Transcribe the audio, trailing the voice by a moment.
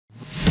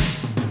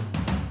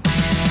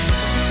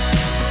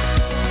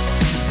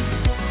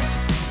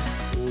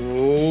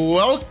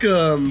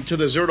Welcome to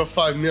the $0 to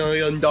 $5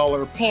 million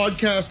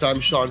podcast. I'm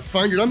Sean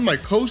Finder. I'm my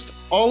host,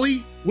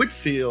 Ollie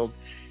Whitfield.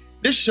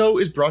 This show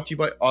is brought to you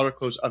by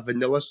Autoklose, a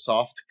vanilla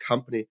soft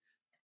company.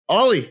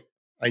 Ollie,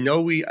 I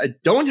know we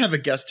don't have a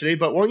guest today,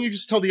 but why don't you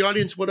just tell the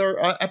audience what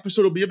our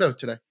episode will be about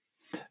today?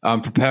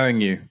 I'm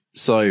preparing you.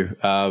 So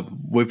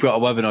we've got a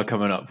webinar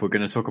coming up. We're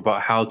going to talk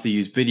about how to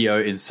use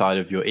video inside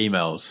of your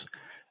emails,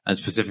 and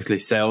specifically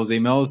sales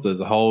emails.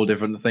 There's a whole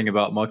different thing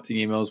about marketing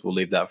emails. We'll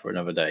leave that for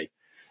another day.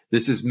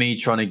 This is me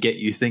trying to get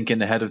you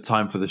thinking ahead of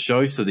time for the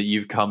show so that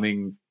you come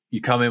in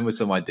with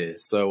some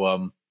ideas.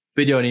 So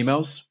video and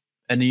emails,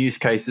 any use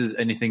cases,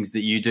 any things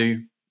that you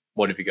do,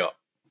 what have you got?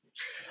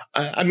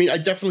 I mean, I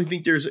definitely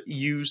think there's a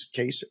use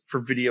case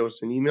for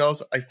videos and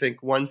emails. I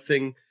think one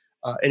thing,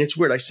 and it's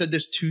weird, I said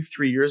this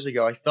 2-3 years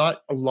ago, I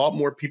thought a lot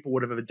more people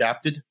would have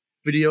adapted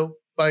video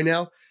by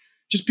now,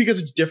 just because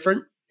it's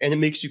different and it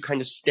makes you kind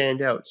of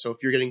stand out. So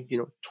if you're getting,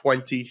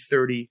 20,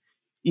 30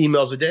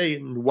 emails a day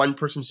and one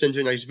person sends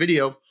you a nice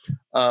video,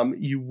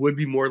 you would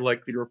be more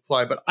likely to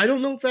reply. But I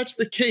don't know if that's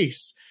the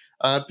case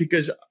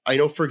because I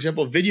know, for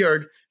example,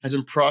 Vidyard has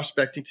been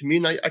prospecting to me,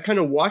 and I kind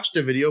of watched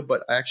the video,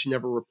 but I actually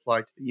never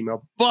replied to the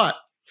email. But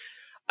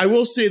I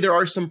will say there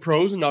are some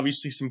pros and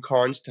obviously some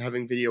cons to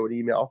having video and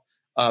email.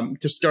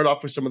 To start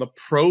off with some of the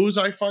pros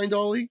I find,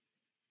 Ollie,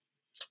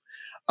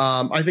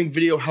 I think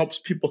video helps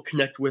people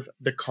connect with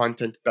the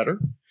content better.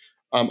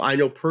 I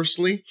know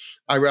personally,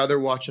 I rather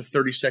watch a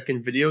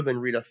 30-second video than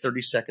read a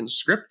 30-second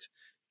script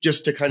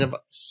just to kind of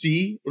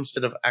see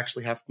instead of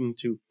actually having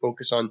to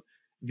focus on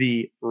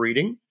the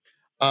reading.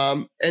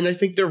 And I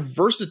think they're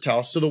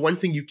versatile. So the one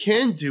thing you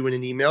can do in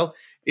an email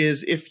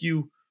is if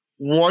you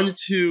want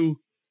to,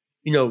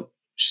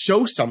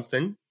 show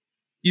something,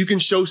 you can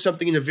show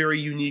something in a very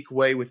unique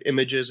way with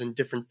images and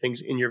different things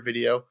in your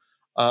video.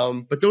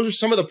 But those are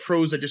some of the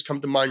pros that just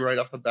come to mind right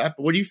off the bat.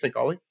 But what do you think,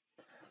 Ollie?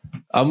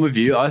 I'm with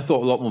you. I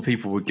thought a lot more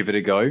people would give it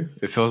a go.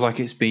 It feels like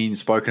it's been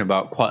spoken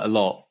about quite a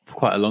lot for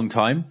quite a long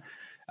time.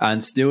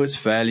 And still it's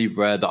fairly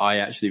rare that I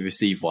actually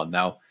receive one.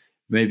 Now,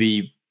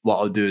 maybe what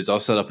I'll do is I'll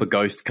set up a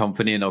ghost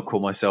company and I'll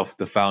call myself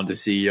the founder,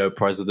 CEO,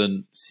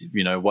 president,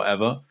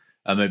 whatever.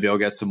 And maybe I'll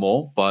get some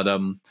more. But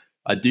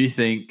I do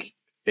think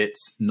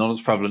it's not as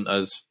prevalent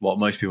as what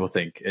most people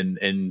think.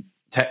 In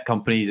tech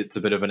companies, it's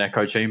a bit of an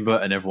echo chamber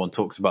and everyone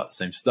talks about the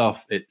same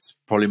stuff. It's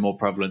probably more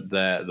prevalent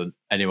there than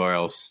anywhere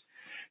else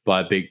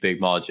by a big,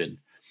 big margin.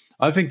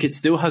 I think it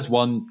still has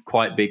one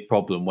quite big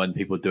problem when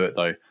people do it,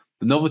 though.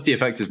 The novelty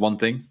effect is one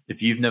thing.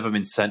 If you've never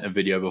been sent a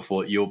video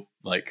before, you're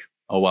like,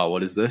 oh, wow,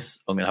 what is this?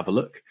 I'm going to have a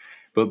look.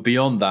 But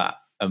beyond that,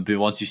 and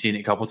once you've seen it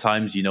a couple of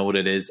times, you know what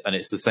it is. And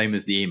it's the same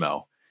as the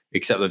email,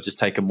 except they've just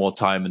taken more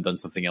time and done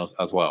something else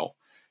as well.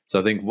 So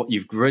I think what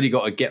you've really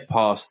got to get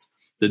past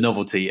the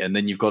novelty, and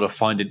then you've got to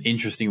find an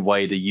interesting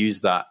way to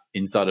use that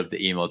inside of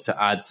the email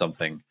to add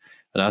something.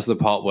 And that's the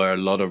part where a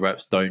lot of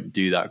reps don't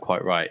do that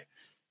quite right.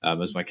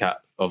 As my cat,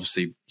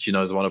 obviously, she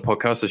knows I'm on a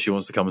podcast, so she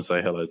wants to come and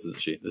say hello, doesn't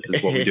she? This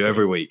is what we do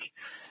every week.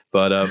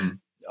 But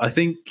I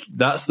think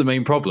that's the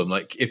main problem.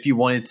 Like, if you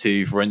wanted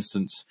to, for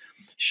instance,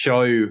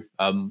 show,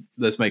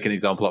 let's make an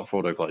example up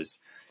for Autoklose.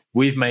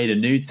 We've made a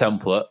new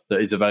template that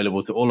is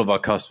available to all of our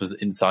customers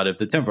inside of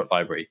the template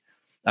library.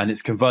 And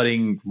it's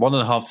converting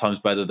 1.5 times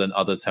better than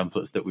other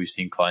templates that we've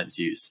seen clients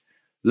use.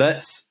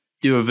 Let's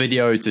do a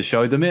video to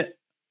show them it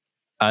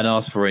and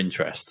ask for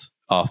interest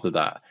after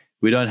that.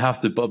 We don't have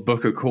to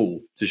book a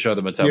call to show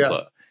them a template.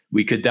 Yeah.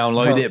 We could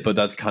download it, but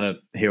that's kind of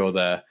here or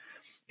there.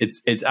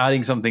 It's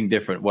adding something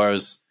different.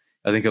 Whereas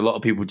I think a lot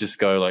of people just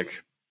go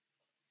like,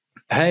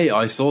 hey,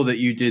 I saw that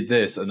you did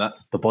this, and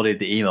that's the body of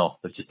the email.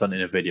 They've just done it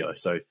in a video.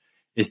 So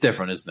it's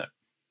different, isn't it?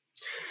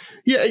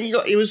 Yeah, and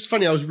it was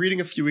funny. I was reading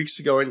a few weeks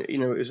ago, and it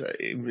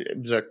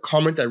was a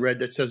comment I read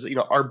that says,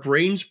 our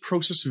brains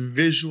process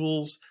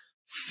visuals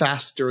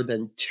faster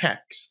than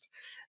text.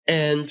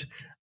 And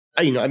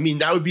I mean,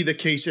 that would be the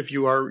case if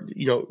you are,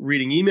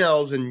 reading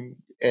emails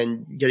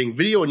and getting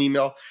video and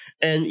email.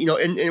 And,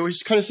 and it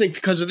was kind of saying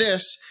because of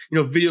this,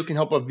 video can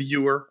help a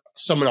viewer,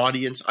 an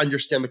audience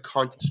understand the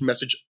content's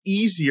message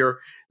easier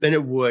than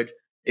it would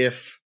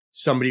if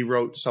somebody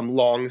wrote some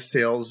long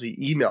salesy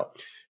email.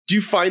 Do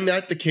you find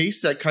that the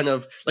case, that kind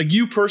of like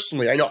you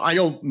personally? I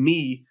know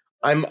me,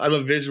 I'm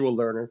a visual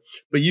learner,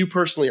 but you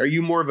personally, are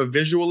you more of a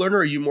visual learner?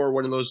 Or are you more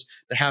one of those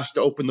that has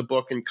to open the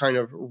book and kind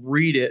of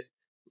read it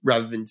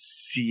rather than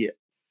see it?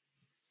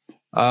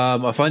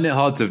 I find it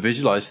hard to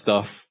visualize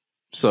stuff,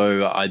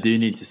 so I do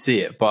need to see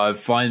it. But I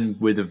find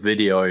with a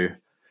video,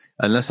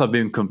 unless I've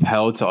been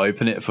compelled to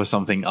open it for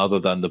something other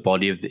than the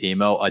body of the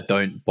email, I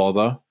don't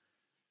bother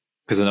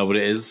because I know what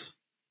it is.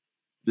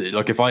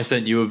 Like if I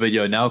sent you a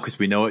video now because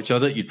we know each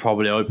other, you'd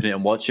probably open it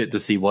and watch it to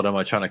see what am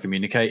I trying to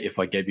communicate if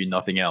I gave you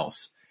nothing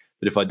else.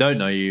 But if I don't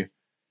know you,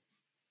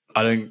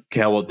 I don't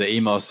care what the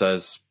email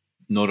says,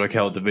 nor do I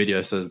care what the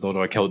video says, nor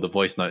do I care what the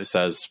voice note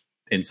says.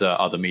 Insert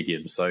other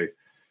mediums. So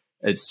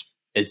it's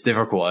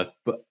difficult.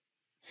 But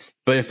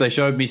if they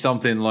showed me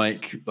something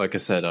like I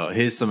said,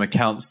 here's some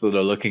accounts that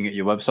are looking at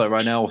your website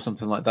right now or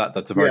something like that,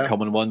 that's a very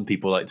common one.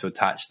 People like to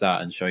attach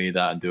that and show you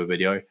that and do a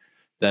video.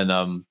 then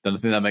I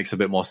think that makes a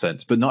bit more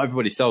sense. But not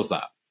everybody sells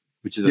that,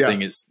 which is the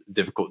thing. It's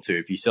difficult too.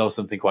 If you sell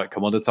something quite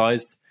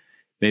commoditized,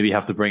 maybe you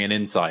have to bring an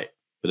insight.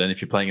 But then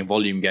if you're playing a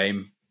volume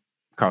game,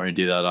 can't really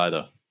do that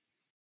either.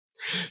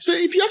 So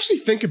if you actually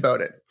think about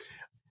it,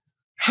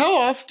 how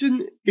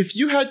often, if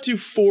you had to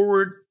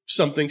forward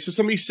something, so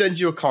somebody sends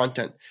you a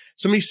content,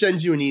 somebody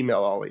sends you an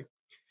email, Ollie,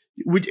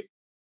 would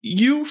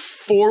you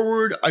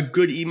forward a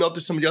good email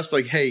to somebody else,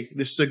 like, hey,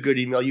 this is a good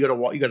email, you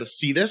gotta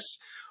see this?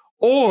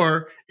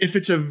 Or if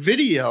it's a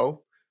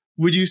video,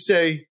 would you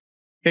say,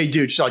 hey,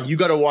 dude, Sean, you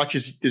gotta watch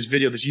this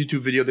video, this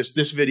YouTube video,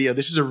 this video,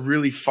 this is a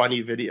really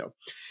funny video.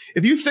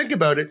 If you think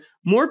about it,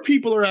 more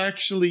people are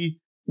actually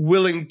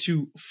willing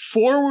to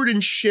forward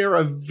and share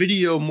a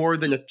video more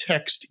than a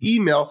text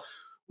email,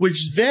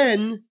 which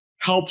then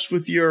helps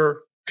with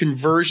your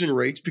conversion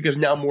rates because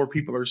now more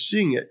people are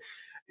seeing it.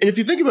 And if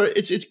you think about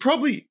it, it's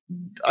probably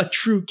a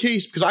true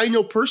case because I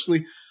know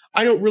personally,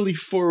 I don't really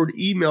forward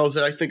emails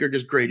that I think are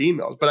just great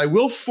emails, but I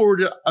will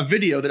forward a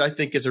video that I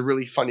think is a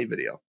really funny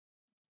video.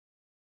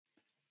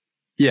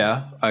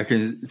 Yeah, I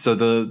can. So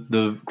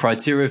the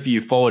criteria for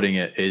you forwarding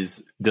it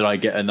is, did I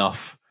get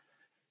enough?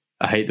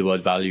 I hate the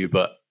word value,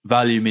 but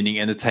value meaning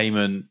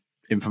entertainment,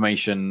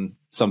 information,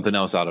 something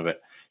else out of it.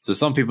 So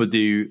some people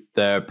do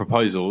their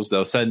proposals.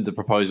 They'll send the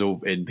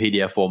proposal in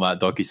PDF format,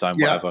 DocuSign,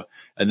 whatever,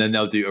 and then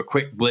they'll do a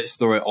quick blitz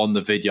through it on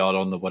the vidyard,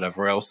 on the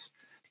whatever else.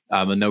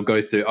 And they'll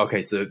go through,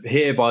 okay, so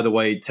here, by the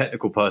way,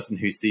 technical person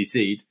who's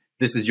CC'd,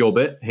 this is your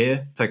bit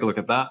here. Take a look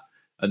at that.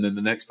 And then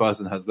the next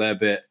person has their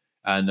bit.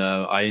 And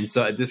I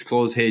inserted this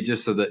clause here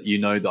just so that you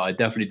know that I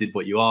definitely did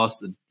what you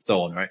asked and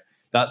so on, right?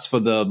 That's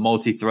for the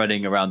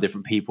multi-threading around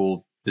different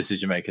people,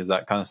 decision makers,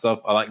 that kind of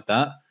stuff. I like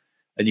that.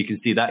 And you can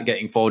see that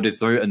getting forwarded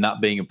through and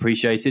that being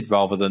appreciated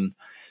rather than,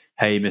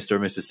 hey, Mr.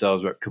 and Mrs.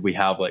 Sales Rep, could we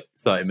have like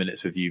 30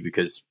 minutes with you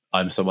because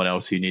I'm someone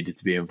else who needed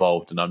to be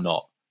involved and I'm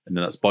not. And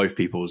then that's both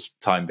people's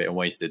time being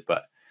wasted.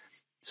 But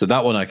so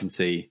that one I can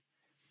see.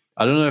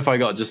 I don't know if I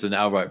got just an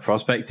outright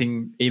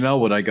prospecting email.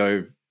 Would I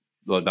go,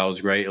 like, that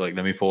was great, like,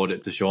 let me forward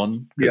it to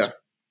Sean? Yeah.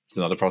 It's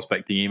another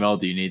prospecting email.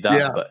 Do you need that?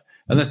 Yeah. But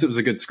unless it was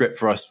a good script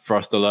for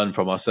us to learn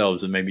from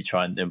ourselves and maybe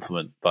try and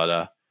implement.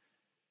 But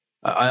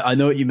I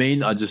know what you mean.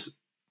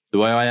 The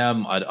way I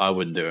am, I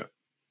wouldn't do it.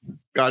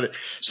 Got it.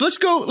 So let's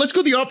go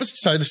the opposite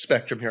side of the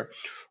spectrum here.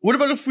 What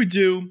about if we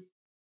do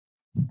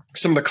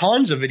some of the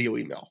cons of video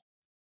email?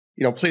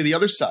 Play the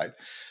other side.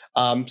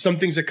 Some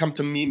things that come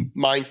to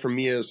mind for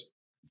me is,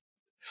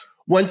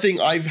 one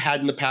thing I've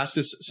had in the past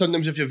is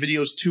sometimes if your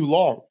video is too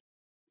long,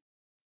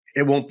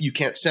 you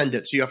can't send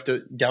it. So you have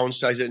to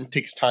downsize it and it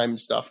takes time and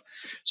stuff.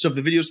 So if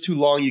the video is too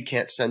long, you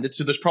can't send it.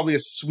 So there's probably a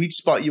sweet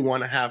spot you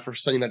want to have for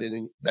sending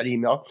that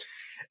email.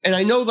 And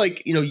I know,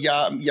 like,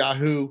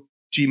 Yahoo,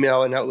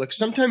 Gmail, and Outlook,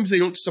 sometimes they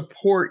don't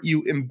support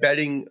you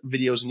embedding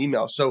videos and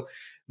emails. So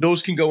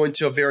those can go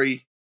into a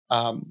very,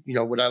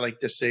 what I like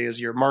to say is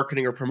your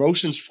marketing or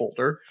promotions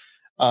folder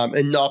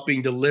and not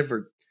being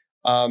delivered.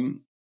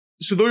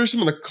 So those are some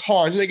of the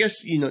cons. And I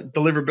guess,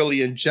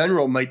 deliverability in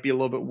general might be a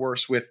little bit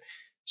worse with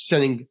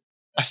sending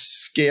a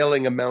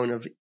scaling amount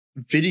of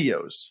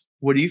videos.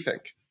 What do you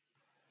think?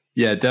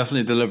 Yeah,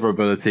 definitely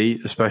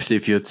deliverability, especially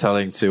if you're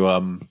selling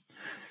to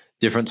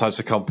different types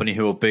of company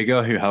who are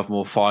bigger, who have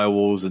more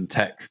firewalls and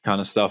tech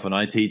kind of stuff, and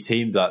IT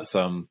team. That's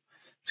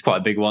it's quite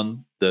a big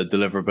one. The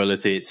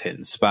deliverability, it's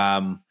hitting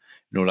spam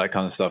and all that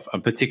kind of stuff.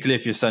 And particularly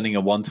if you're sending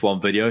a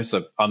one-to-one video.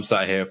 So I'm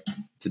sat here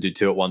to do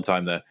two at one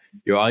time there.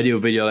 Your ideal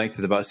video length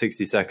is about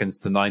 60 seconds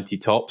to 90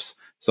 tops.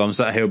 So I'm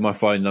sat here with my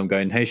phone and I'm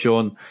going, hey,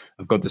 Sean,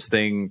 I've got this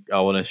thing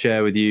I want to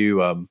share with you,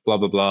 blah,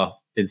 blah, blah.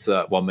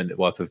 Insert 1 minute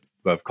worth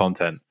of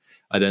content.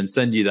 I then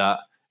send you that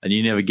and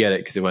you never get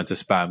it because it went to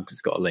spam because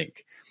it's got a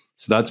link.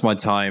 So that's my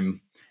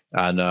time.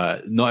 And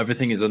not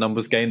everything is a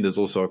numbers game. There's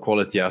also a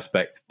quality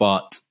aspect.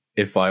 But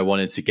if I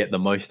wanted to get the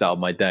most out of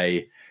my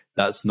day,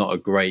 that's not a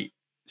great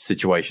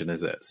situation,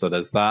 is it? So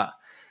there's that.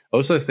 I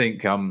also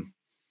think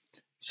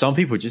some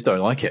people just don't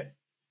like it.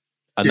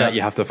 And that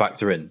you have to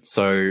factor in.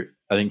 So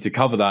I think to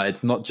cover that,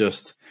 it's not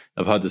just,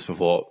 I've heard this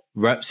before,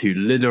 reps who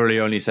literally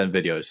only send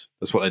videos.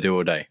 That's what they do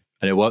all day.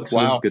 And it works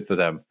for them, good for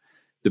them.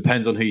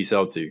 Depends on who you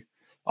sell to.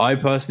 I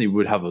personally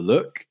would have a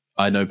look.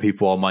 I know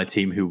people on my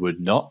team who would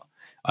not.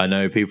 I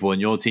know people on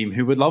your team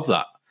who would love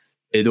that.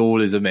 It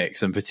all is a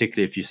mix. And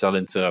particularly if you sell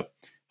into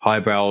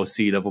highbrow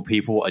C-level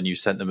people and you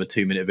sent them a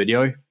 2-minute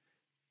video,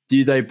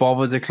 do they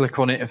bother to click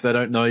on it if they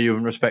don't know you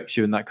and respect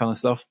you and that kind of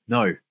stuff?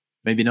 No,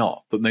 maybe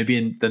not. But maybe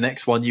in the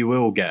next one you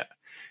will get.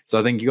 So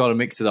I think you got to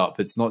mix it up.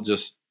 It's not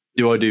just,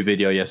 do I do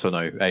video? Yes or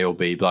no, A or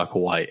B, black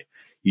or white.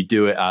 You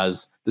do it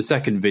as the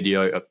second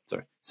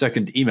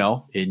second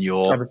email in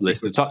your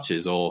list of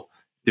touches, or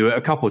do it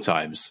a couple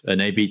times, an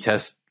A/B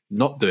test,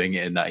 not doing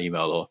it in that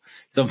email or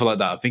something like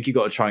that. I think you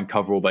got to try and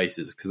cover all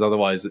bases because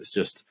otherwise it's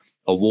just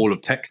a wall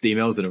of text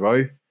emails in a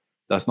row.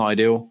 That's not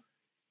ideal.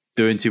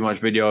 Doing too much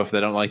video, if they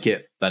don't like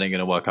it, that ain't going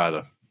to work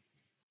either.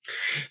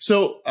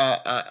 So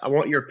I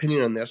want your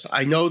opinion on this.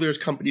 I know there's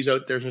companies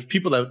out there, there's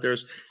people out there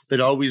that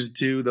always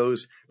do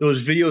those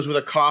videos with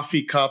a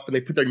coffee cup and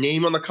they put their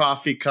name on the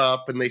coffee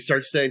cup and they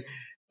start saying,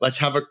 Let's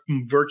have a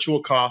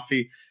virtual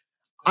coffee.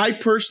 I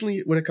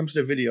personally, when it comes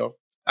to video,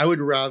 I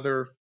would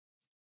rather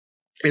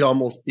it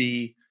almost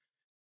be,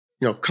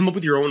 come up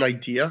with your own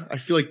idea. I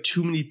feel like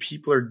too many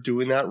people are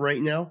doing that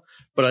right now,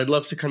 but I'd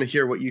love to kind of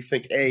hear what you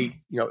think. A,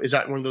 is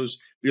that one of those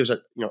videos that,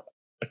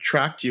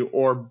 attract you,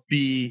 or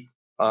B,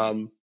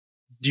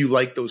 do you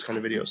like those kind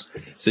of videos?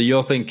 So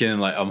you're thinking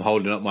like I'm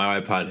holding up my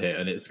iPad here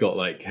and it's got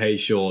like, "Hey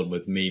Sean"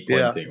 with me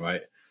pointing,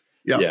 right?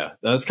 Yeah.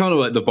 That's kind of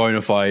like the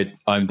bona fide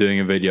I'm doing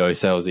a video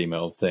sales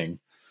email thing.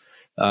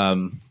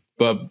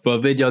 But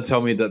video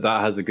tell me that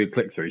has a good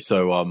click through.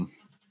 So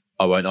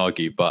I won't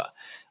argue, but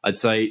I'd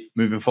say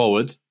moving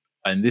forward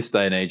in this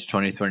day and age,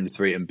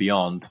 2023 and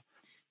beyond,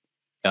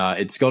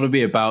 it's got to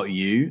be about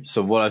you.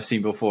 So what I've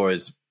seen before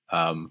is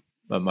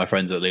my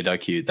friends at Lead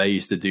IQ, they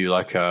used to do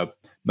like a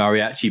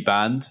mariachi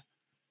band.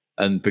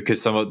 And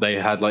because they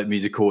had like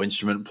musical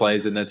instrument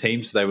players in their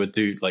team, so they would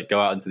do like go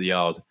out into the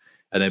yard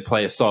and they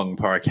play a song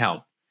per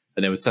account,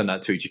 and they would send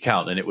that to each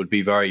account, and it would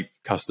be very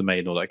custom made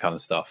and all that kind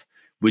of stuff.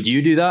 Would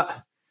you do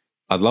that?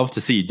 I'd love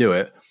to see you do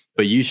it,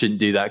 but you shouldn't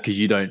do that because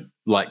you don't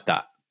like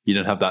that. You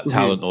don't have that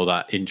talent or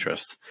that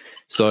interest.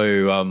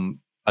 So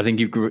I think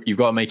you've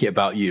got to make it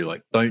about you.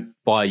 Like, don't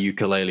buy a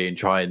ukulele and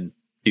try and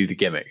do the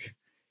gimmick.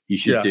 You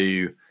should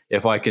do.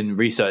 If I can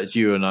research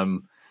you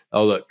and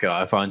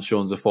I find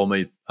Sean's a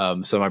former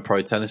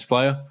semi-pro tennis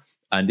player,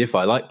 and if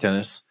I like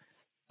tennis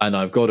and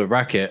I've got a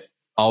racket,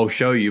 I'll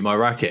show you my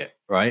racket,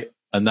 right?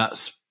 And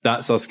that's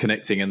us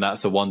connecting, and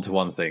that's a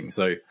one-to-one thing.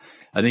 So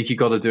I think you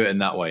got to do it in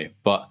that way.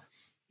 But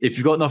if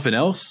you've got nothing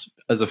else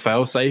as a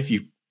fail-safe,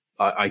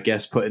 I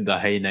guess putting the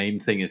 "hey name"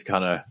 thing is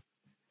kind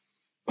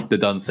of the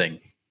done thing.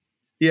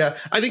 Yeah,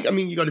 I think,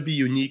 you got to be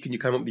unique and you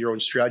come up with your own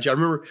strategy. I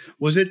remember,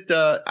 was it,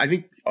 I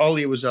think,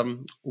 Ollie, it was,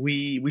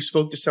 we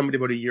spoke to somebody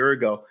about a year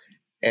ago,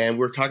 and we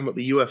were talking about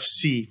the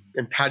UFC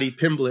and Paddy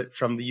Pimblett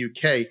from the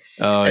UK.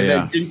 Oh, and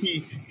then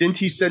didn't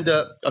he send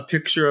a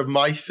picture of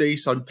my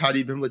face on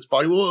Paddy Pimblett's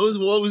body? What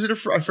was it? I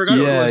forgot.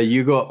 Yeah, what it was.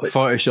 You got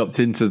photoshopped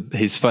into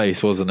his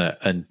face, wasn't it?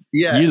 And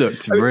you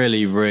looked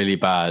really, really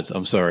bad.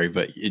 I'm sorry,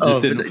 but it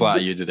just didn't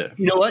flatter you, did it?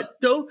 You know what,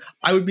 though?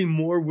 I would be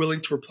more willing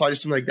to reply to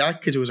something like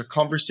that because it was a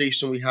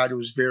conversation we had. It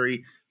was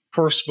very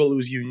personal. It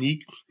was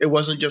unique. It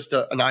wasn't just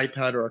an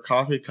iPad or a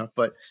coffee cup,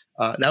 but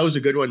that was a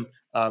good one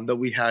that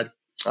we had.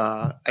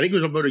 I think it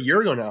was about a year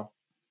ago now.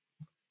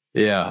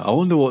 Yeah, I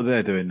wonder what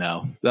they're doing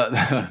now.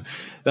 That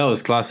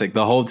was classic.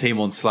 The whole team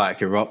on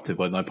Slack erupted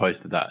when I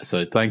posted that.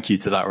 So thank you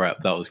to that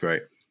rep. That was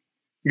great.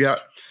 Yeah.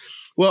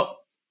 Well,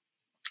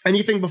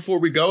 anything before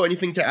we go?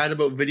 Anything to add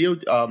about video?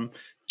 Do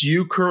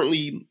you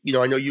currently,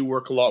 I know you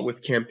work a lot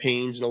with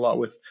campaigns and a lot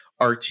with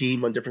our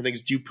team on different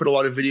things. Do you put a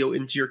lot of video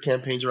into your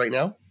campaigns right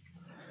now?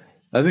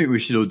 I think we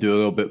should all do a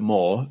little bit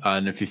more.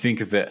 And if you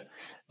think of it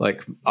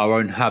like our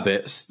own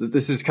habits,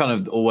 this is kind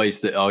of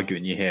always the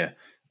argument you hear.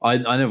 I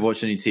never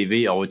watch any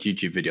TV. I watch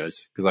YouTube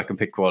videos because I can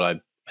pick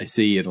what I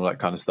see and all that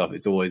kind of stuff.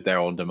 It's always there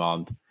on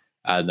demand.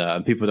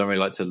 And people don't really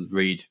like to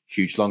read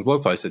huge, long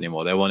blog posts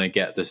anymore. They want to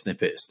get the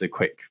snippets, the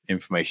quick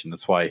information.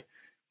 That's why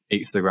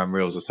Instagram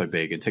Reels are so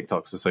big and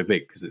TikToks are so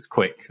big, because it's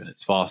quick and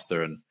it's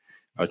faster and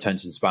our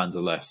attention spans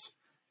are less.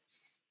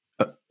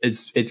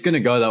 It's going to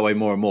go that way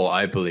more and more,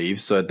 I believe.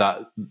 So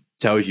that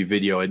tells you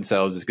video in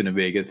sales is going to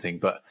be a good thing.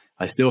 But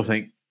I still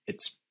think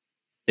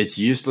it's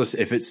useless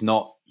if it's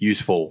not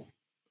useful.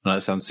 And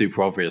that sounds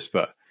super obvious,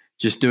 but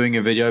just doing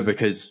a video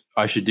because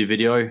I should do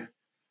video,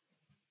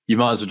 you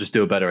might as well just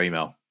do a better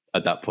email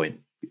at that point.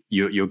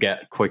 You'll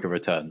get quicker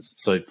returns.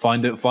 So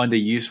find a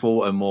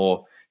useful and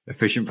more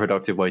efficient,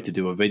 productive way to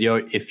do a video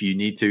if you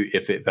need to,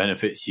 if it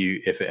benefits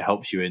you, if it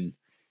helps you in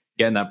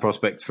getting that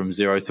prospect from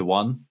 0 to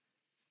 1,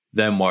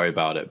 then worry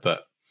about it.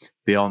 But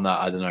beyond that,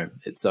 I don't know.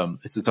 It's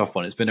a tough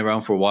one. It's been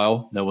around for a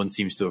while. No one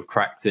seems to have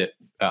cracked it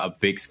at a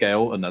big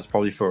scale, and that's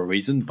probably for a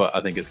reason, but I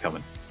think it's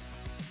coming.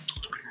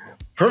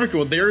 Perfect.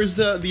 Well, there is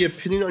the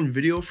opinion on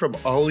video from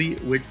Ollie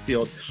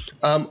Whitfield.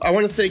 I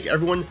want to thank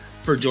everyone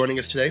for joining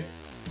us today.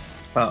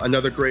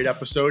 Another great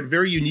episode,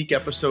 very unique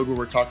episode where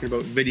we're talking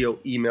about video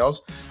emails.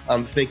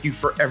 Thank you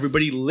for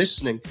everybody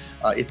listening.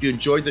 If you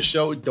enjoyed the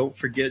show, don't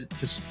forget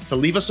to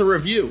leave us a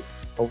review,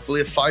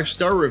 hopefully a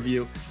 5-star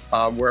review,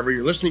 wherever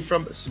you're listening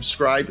from.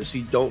 Subscribe so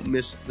you don't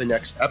miss the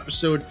next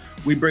episode.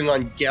 We bring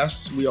on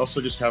guests. We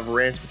also just have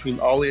rants between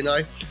Ollie and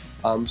I.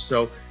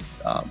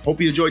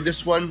 Hope you enjoyed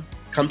this one.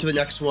 Come to the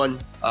next one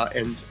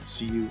and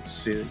see you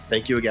soon.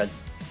 Thank you again.